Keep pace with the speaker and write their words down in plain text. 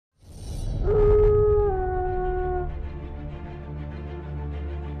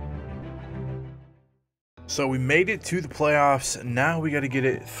So we made it to the playoffs. Now we got to get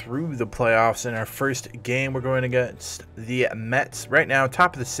it through the playoffs. In our first game, we're going against the Mets. Right now,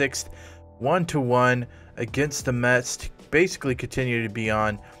 top of the sixth, 1-1 against the Mets to basically continue to be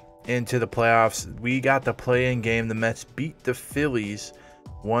on into the playoffs. We got the play-in game. The Mets beat the Phillies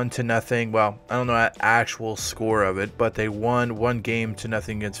 1-0. Well, I don't know the actual score of it, but they won 1-0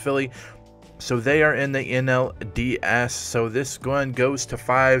 against Philly. So they are in the NLDS. So this one goes to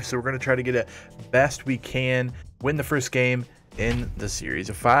 5. So we're going to try to get it best we can, win the first game in the series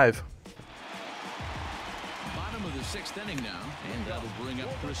of 5. Bottom of the 6th inning now, and that'll bring up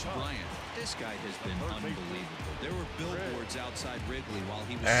Chris Bryant. This guy has been unbelievable. There were billboards outside Wrigley while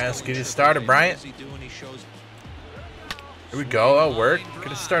he was. Let's get it started, Bryant. Here we go. That'll work. Could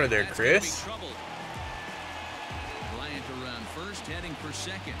have started there, Chris. Bryant around first, heading for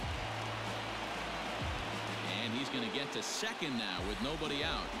second. And he's going to get to second now with nobody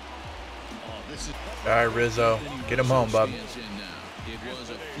out. All right, Rizzo. Get him home, bub. It was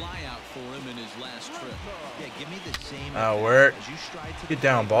a fly out for him in his last trip. Yeah, give me the same. That'll work. Get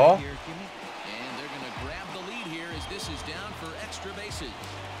down, ball. And they're going to grab the lead here as this is down for extra bases.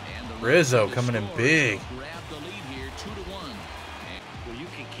 And the Rizzo coming in big. Grab the lead here, 2-1. Well, you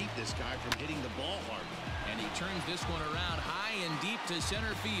can keep this guy from hitting the ball hard. And he turns this one around high and deep to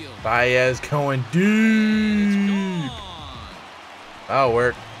center field. Baez going deep. That'll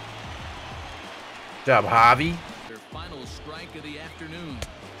work. Good job, Javi. Their final strike of the afternoon.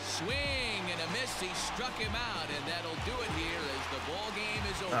 Swing and a miss. He struck him out, and that'll do it here as the ball game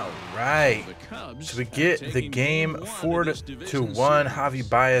is over. All right. So we get the game 4-1. Javi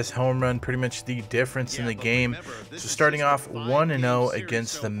Baez home run, pretty much the difference in the game. So starting off 1-0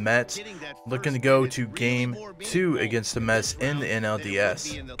 against the Mets, looking to go to game 2 against the Mets in the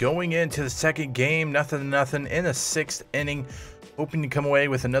NLDS. Going into the second game, 0-0 in the 6th inning. Hoping to come away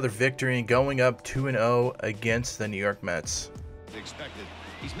with another victory and going up 2-0 against the New York Mets. Expected.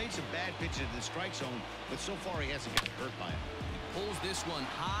 He's made some bad pitches in the strike zone, but so far he hasn't gotten hurt by him. He pulls this one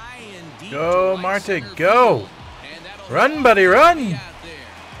high and deep. Go, Marte, go! Run, buddy, run! And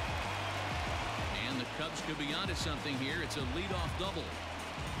the Cubs could be onto something here. It's a leadoff double.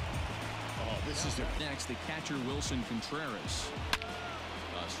 Oh, this is next. The catcher Wilson Contreras.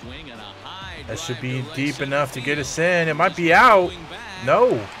 A swing and a high. That should be deep enough to get us in. It might be out.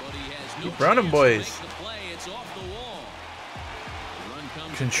 No. Keep running, boys.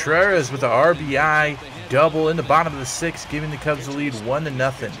 Contreras with the RBI double in the bottom of the 6th, giving the Cubs the lead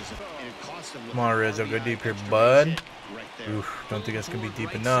 1-0. Come on, Rizzo, go deep here, bud. Oof, don't think that's gonna be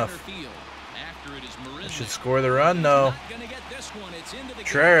deep enough. That should score the run though.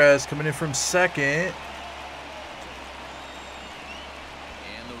 Contreras coming in from second.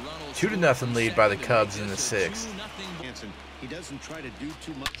 2-0 lead by the Cubs in the 6th. He doesn't try to do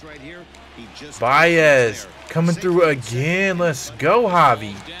too much right here. He just Baez coming through again. Let's go,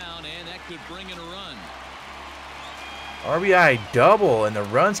 Javi. RBI double, and the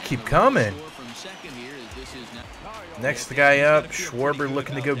runs keep coming. Next guy up, Schwarber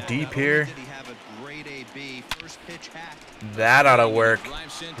looking to go deep here. That ought to work.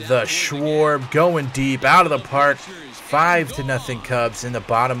 The Schwarb going deep out of the park. 5-0 Cubs in the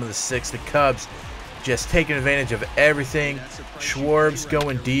bottom of the 6th. The Cubs just taking advantage of everything. Schwarb's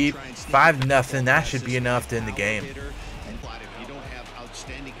going deep. 5-0. That should be enough to end the game. You don't have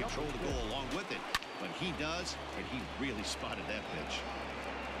outstanding control to go along with it, but he does, and he really spotted that pitch.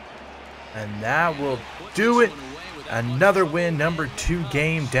 And that will do it. Another win, number 2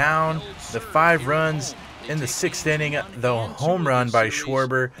 game down. The 5 runs in the 6th inning, the home run by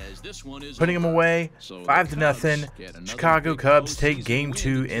Schwarber, putting him away 5-0. Chicago Cubs take game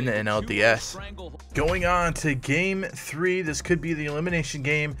 2 in the NLDS. Going on to game 3, this could be the elimination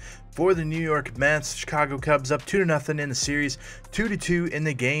game for the New York Mets. Chicago Cubs up 2-0 in the series, 2-2 in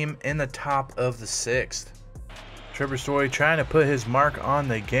the game in the top of the 6th. Trevor Story trying to put his mark on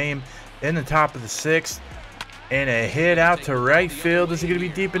the game in the top of the 6th. And a hit out to right field. Is it going to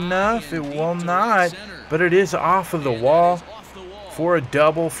be deep enough? It will not. But it is off of the wall for a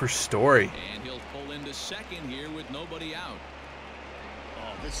double for Story. And he'll pull into second here with nobody out.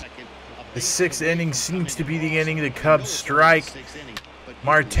 The 6th inning seems to be the inning the Cubs strike.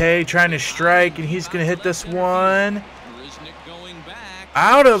 Marte trying to strike, and he's going to hit this one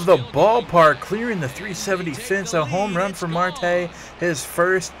out of the ballpark, clearing the 370 fence. A home run for Marte, his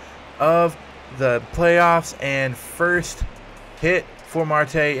first of the playoffs and first hit for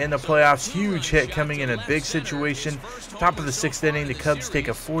Marte in the playoffs. Huge hit coming in a big situation. Top of the 6th inning, the Cubs take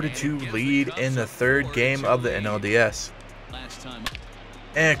a 4-2 lead in the 3rd game of the NLDS.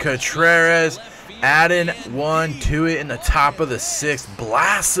 And Contreras adding one to it in the top of the 6th.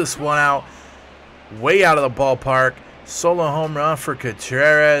 Blasts this one out way out of the ballpark. Solo home run for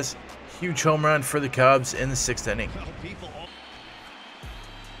Contreras. Huge home run for the Cubs in the 6th inning.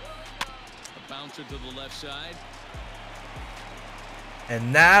 A bouncer to the left side.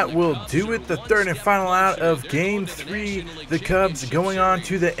 And that will do it. The 3rd and final out of Game 3. The Cubs going on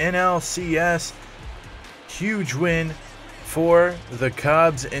to the NLCS. Huge win for the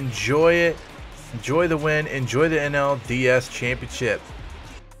Cubs. Enjoy it. Enjoy the win. Enjoy the NLDS championship.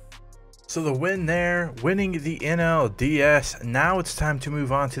 So the win there, winning the NLDS. Now it's time to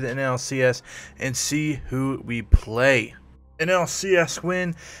move on to the NLCS and see who we play. NLCS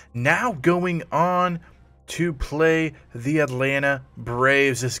win. Now going on to play the Atlanta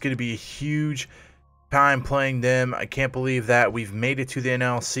Braves. This is going to be a huge time playing them. I can't believe that we've made it to the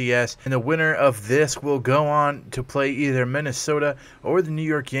NLCS. And the winner of this will go on to play either Minnesota or the New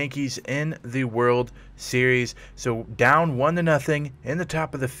York Yankees in the World Series. So down 1-0 in the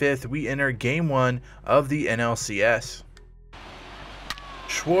top of the 5th, we enter Game 1 of the NLCS.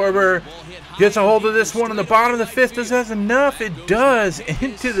 Schwarber gets a hold of this one in the bottom of the 5th. Does that enough? It does.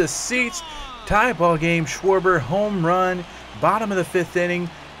 Into the seats. Tie ball game. Schwarber home run. Bottom of the 5th inning.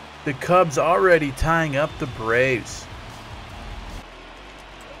 The Cubs already tying up the Braves.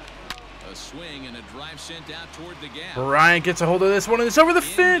 A swing and a drive sent out toward the gap. Bryant gets a hold of this one and it's over the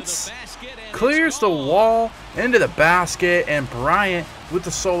fence. Clears the wall into the basket, and Bryant with the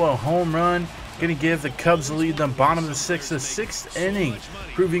solo home run. Going to give the Cubs the lead in the bottom of the 6th. The 6th inning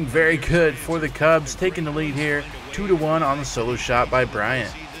proving very good for the Cubs, taking the lead here 2-1 on the solo shot by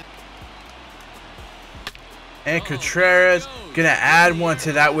Bryant. And Contreras going to add one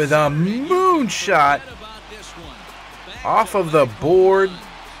to that with a moonshot off of the board.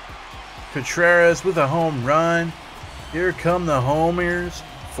 Contreras with a home run. Here come the homers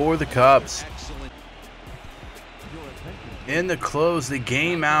for the Cubs. In the close the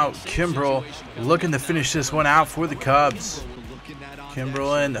game out, Kimbrel looking to finish this one out for the Cubs.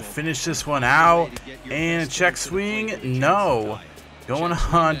 Kimbrel in to finish this one out. And a check swing. No. Going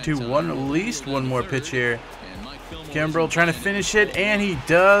on to at least one more pitch here. Kimbrel trying to finish it, and he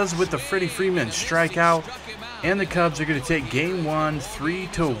does with the Freddie Freeman strikeout. And the Cubs are going to take Game 1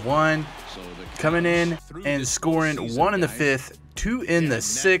 3-1. Coming in and scoring 1 in the 5th, 2 in the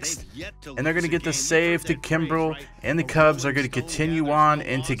 6th. And they're going to get the save to Kimbrel. And the Cubs are going to continue on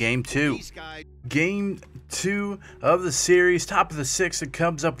into Game 2. Game 2 of the series, top of the 6th. The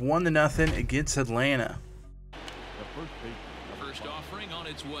Cubs up 1-0 against Atlanta. First offering on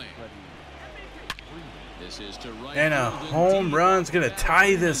its way. And a home run's going to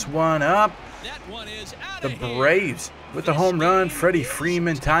tie this one up. The Braves with the home run. Freddie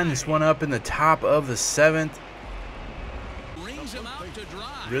Freeman tying this one up in the top of the 7th.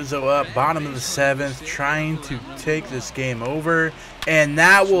 Rizzo up bottom of the 7th, trying to take this game over. And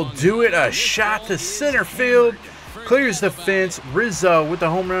that will do it. A shot to center field. Clears the fence. Rizzo with the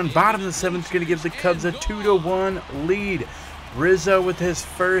home run. Bottom of the 7th, going to give the Cubs a 2-1 lead. Rizzo with his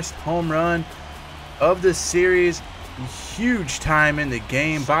first home run of the series. Huge time in the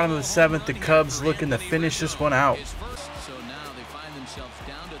game. Bottom of the 7th, the Cubs looking to finish this one out. So now they find themselves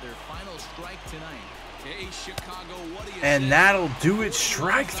down to their final strike tonight. Hey, Chicago, what do you And that'll do it.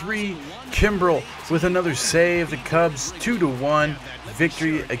 Strike 3. Kimbrel with another save. The Cubs 2-1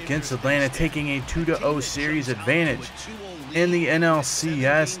 victory against Atlanta, taking a 2-0 series advantage in the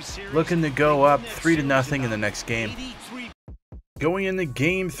NLCS. Looking to go up 3-0 in the next game. Going into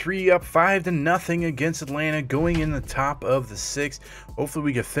Game 3, up 5-0 against Atlanta, going in the top of the 6th. Hopefully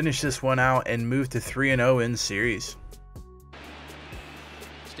we can finish this one out and move to 3-0 in the series.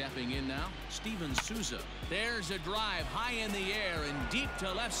 Stepping in now, Steven Souza. There's a drive high in the air and deep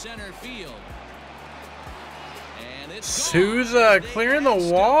to left center field. And it's Souza clearing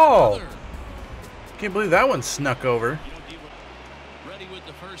the wall. Can't believe that one snuck over. Ready with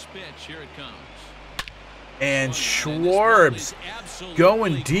the first pitch. Here it comes. And Schwarbs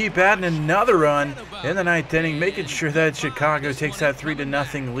going deep, adding another run in the 9th inning, making sure that Chicago takes that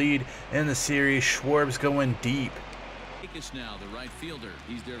 3-0 lead in the series. Schwarbs going deep. And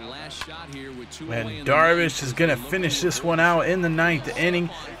Darvish is going to finish this one out in the 9th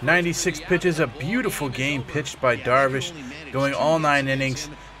inning. 96 pitches, a beautiful game pitched by Darvish, going all 9 innings,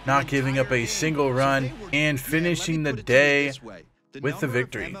 not giving up a single run, and finishing the day with the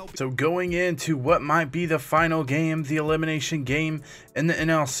victory. So going into what might be the final game, the elimination game in the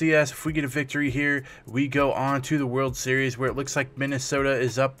NLCS, if we get a victory here, we go on to the World Series, where it looks like Minnesota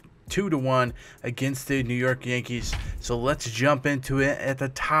is up 2-1 against the New York Yankees. So let's jump into it. At the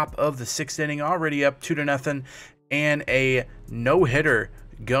top of the 6th inning, already up 2-0, and a no-hitter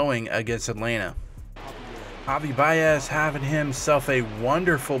going against Atlanta. Javi Baez having himself a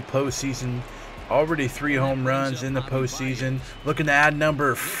wonderful postseason. Already 3 home runs in the postseason. Looking to add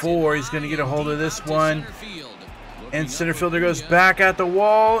number 4. He's going to get a hold of this one. And center fielder goes back at the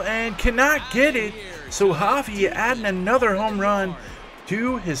wall and cannot get it. So Javi adding another home run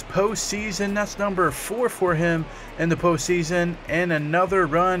to his postseason. That's number 4 for him in the postseason. And another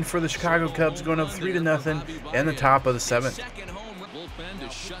run for the Chicago Cubs, going up 3-0 in the top of the 7th.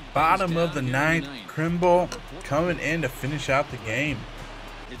 Bottom of the 9th, Kimbrel coming in to finish out the game.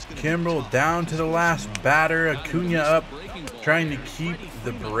 Kimbrel down to the last batter. Acuna up, trying to keep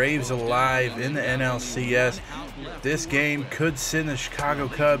the Braves alive in the NLCS. This game could send the Chicago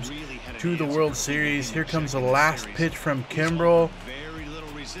Cubs to the World Series. Here comes the last pitch from Kimbrel.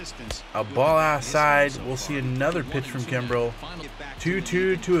 A ball outside. We'll see another pitch from Kimbrel.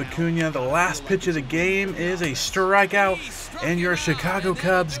 2-2 to Acuna. The last pitch of the game is a strikeout. And your Chicago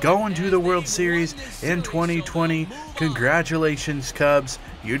Cubs going to the World Series in 2020. Congratulations, Cubs.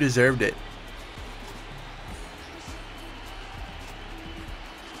 You deserved it.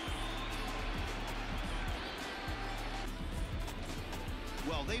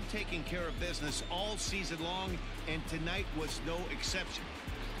 Well, they've taken care of business all season long, and tonight was no exception.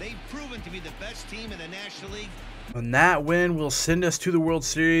 They've proven to be the best team in the National League. And that win will send us to the World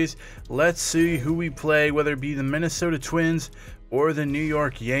Series. Let's see who we play, whether it be the Minnesota Twins or the New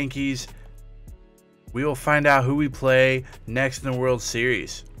York Yankees. We will find out who we play next in the World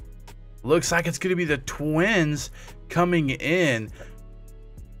Series. Looks like it's going to be the Twins coming in.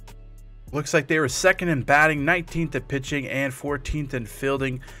 Looks like they were 2nd in batting, 19th at pitching, and 14th in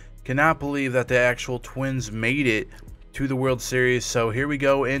fielding. Cannot believe that the actual Twins made it to the World Series. So here we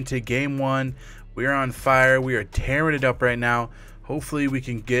go into game 1. We are on fire. We are tearing it up right now. Hopefully we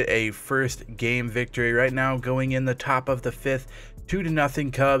can get a first game victory right now, going in the top of the 5th.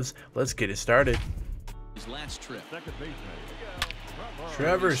 2-0 Cubs. Let's get it started. His last trip.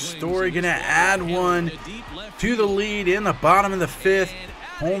 Trevor Story gonna add one to the lead in the bottom of the 5th.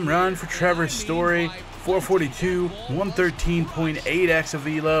 Home run for Trevor Story. 442, 113.8 exit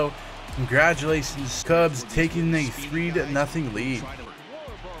velo. Congratulations, Cubs, taking a 3-0 lead.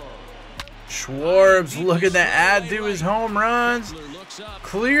 Schwarb's looking to add to his home runs.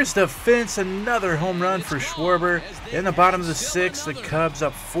 Clears the fence. Another home run for Schwarber. In the bottom of the 6th, the Cubs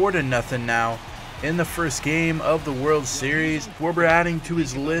up 4-0 now in the first game of the World Series. Schwarber adding to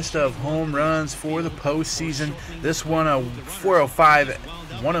his list of home runs for the postseason. This one a 405,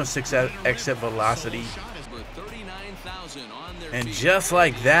 106 exit velocity. And just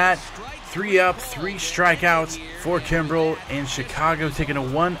like that, 3 up, 3 strikeouts for Kimbrel, and Chicago taking a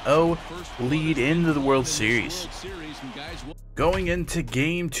 1-0 lead into the World Series. Going into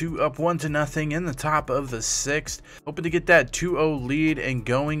game 2, up 1-0 in the top of the 6th. Hoping to get that 2-0 lead and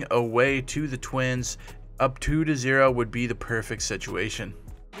going away to the Twins. Up 2-0 would be the perfect situation.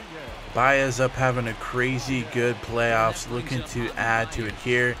 Baez up having a crazy good playoffs, looking to add to it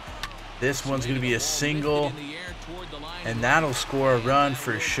here. This one's going to be a single, and that'll score a run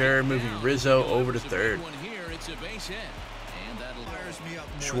for sure, moving Rizzo over to 3rd.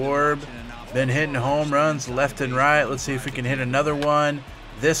 Schwarb been hitting home runs left and right. Let's see if we can hit another one.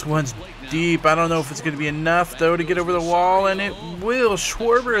 This one's deep. I don't know if it's going to be enough, though, to get over the wall, and it will.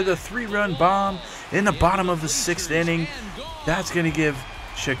 Schwarber, the 3-run bomb in the bottom of the 6th inning. That's going to give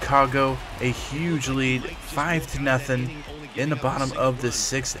Chicago a huge lead, 5-0 in the bottom of the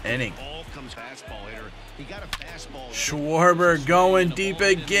 6th inning. Schwarber going deep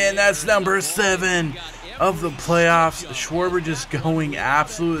again. That's number 7 of the playoffs. Schwarber just going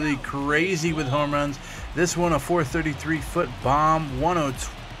absolutely crazy with home runs. This one a 433-foot bomb,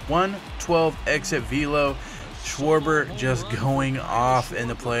 112 exit velo. Schwarber just going off in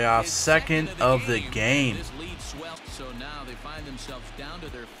the playoffs, 2nd of the game. So now they find themselves down to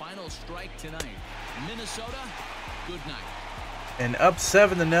their final strike tonight. Minnesota, good night. And up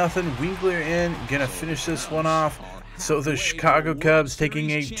 7-0, Winkler in, gonna finish this one off. So the Chicago Cubs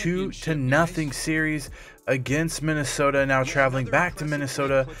taking a 2-0 series against Minnesota, now traveling back to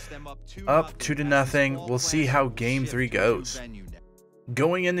Minnesota, up 2-0. We'll see how game 3 goes.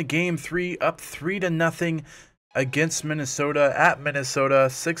 Going into game 3, up 3-0 against Minnesota at Minnesota,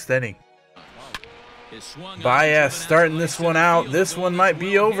 6th inning. Baez starting this one out. This one might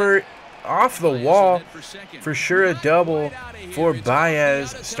be over. Off the wall, for sure a double for Baez,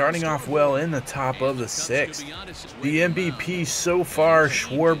 starting off well in the top of the 6th. The MVP so far,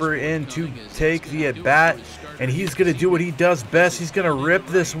 Schwarber, in to take the at-bat, and he's going to do what he does best. He's going to rip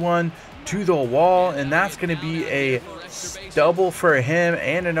this one to the wall, and that's going to be a double for him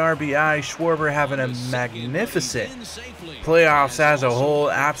and an RBI. Schwarber having a magnificent playoffs as a whole,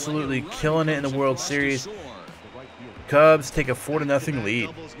 absolutely killing it in the World Series. Cubs take a 4-0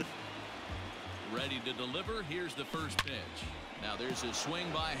 lead. Here's the first pitch. Now there's a swing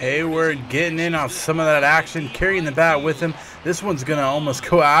by Hayward getting in on some of that action, carrying the bat with him. This one's going to almost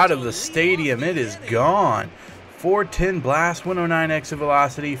go out of the stadium. It is gone. 410 blast, 109 exit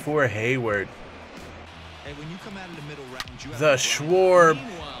velocity for Hayward. Hey, when you come out of the middle round, The Schwarb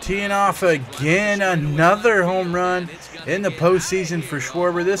teeing off again. Another home run in the postseason for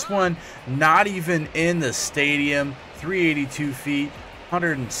Schwarber. This one not even in the stadium. 382 feet.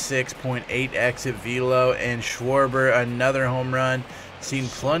 106.8 exit velo, and Schwarber another home run. Seen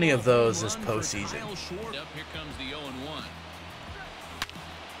plenty of those this postseason.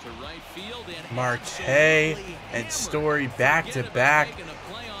 Marte and Story back to back.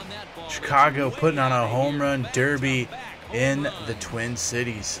 Chicago putting on a home run derby in the Twin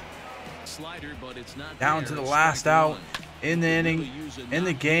Cities. Down to the last out in the inning, in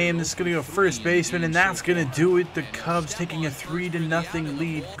the game. This is going to go first baseman, and that's going to do it. The Cubs taking a 3-0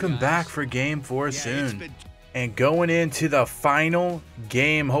 lead. Come back for Game 4 soon. And going into the final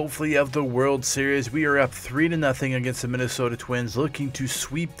game, hopefully, of the World Series, we are up 3-0 against the Minnesota Twins, looking to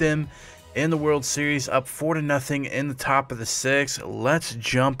sweep them in the World Series, up 4-0 in the top of the 6th. Let's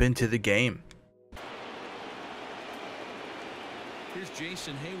jump into the game. Here's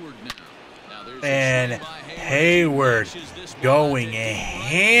Jason Hayward now. And Hayward going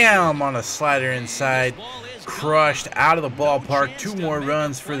ham on a slider inside, crushed out of the ballpark. 2 more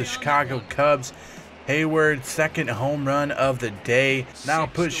runs for the Chicago Cubs. Hayward, second home run of the day, now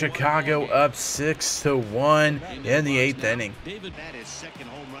put Chicago up 6-1 in the 8th inning.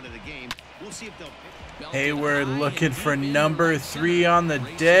 Hayward looking for number 3 on the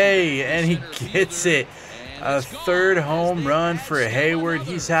day, and he gets it. A 3rd home run for Hayward.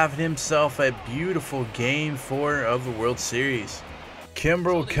 He's having himself a beautiful Game 4 of the World Series.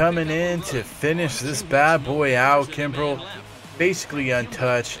 Kimbrel coming in to finish this bad boy out. Kimbrel basically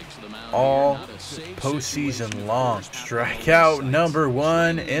untouched all postseason long. Strikeout number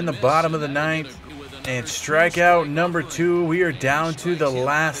 1 in the bottom of the 9th. And strikeout number 2. We are down to the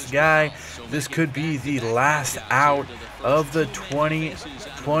last guy. This could be the last out of the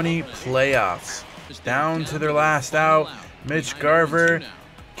 2020 playoffs. Down to their last out. Mitch Garver,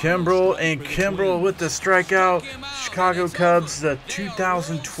 Kimbrel, and Kimbrel with the strikeout. Chicago Cubs, the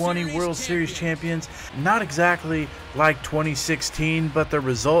 2020 World Series champions. Not exactly like 2016, but the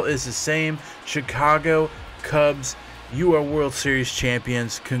result is the same. Chicago Cubs, you are World Series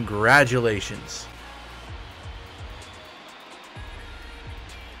champions. Congratulations.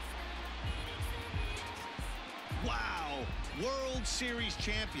 Wow, World Series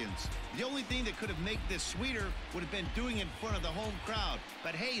champions. The only thing that could have made this sweeter would have been doing it in front of the home crowd.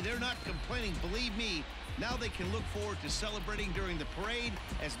 But hey, they're not complaining, believe me. Now they can look forward to celebrating during the parade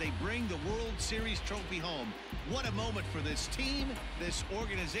as they bring the World Series trophy home. What a moment for this team, this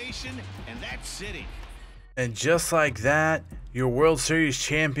organization, and that city. And just like that, your World Series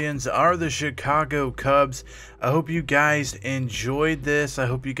champions are the Chicago Cubs. I hope you guys enjoyed this. I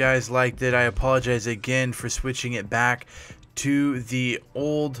hope you guys liked it. I apologize again for switching it back to the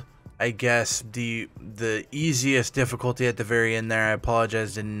old, I guess, the easiest difficulty at the very end there. I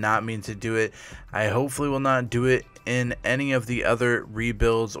apologize, did not mean to do it. I hopefully will not do it in any of the other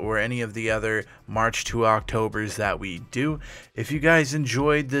rebuilds or any of the other March to Octobers that we do. If you guys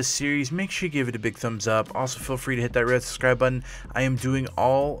enjoyed this series, make sure you give it a big thumbs up. Also, feel free to hit that red subscribe button. I am doing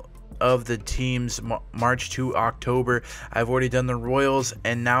all of the teams March to October. I've already done the Royals,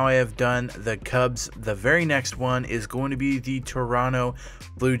 and now I have done the Cubs. The very next one is going to be the Toronto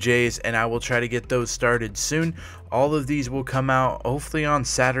Blue Jays, and I will try to get those started soon. All of these will come out hopefully on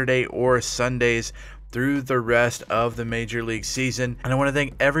Saturday or Sundays through the rest of the Major League season. And I want to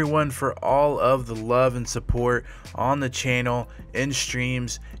thank everyone for all of the love and support on the channel, in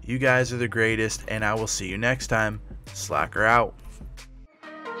streams. You guys are the greatest, and I will see you next time. Slacker out.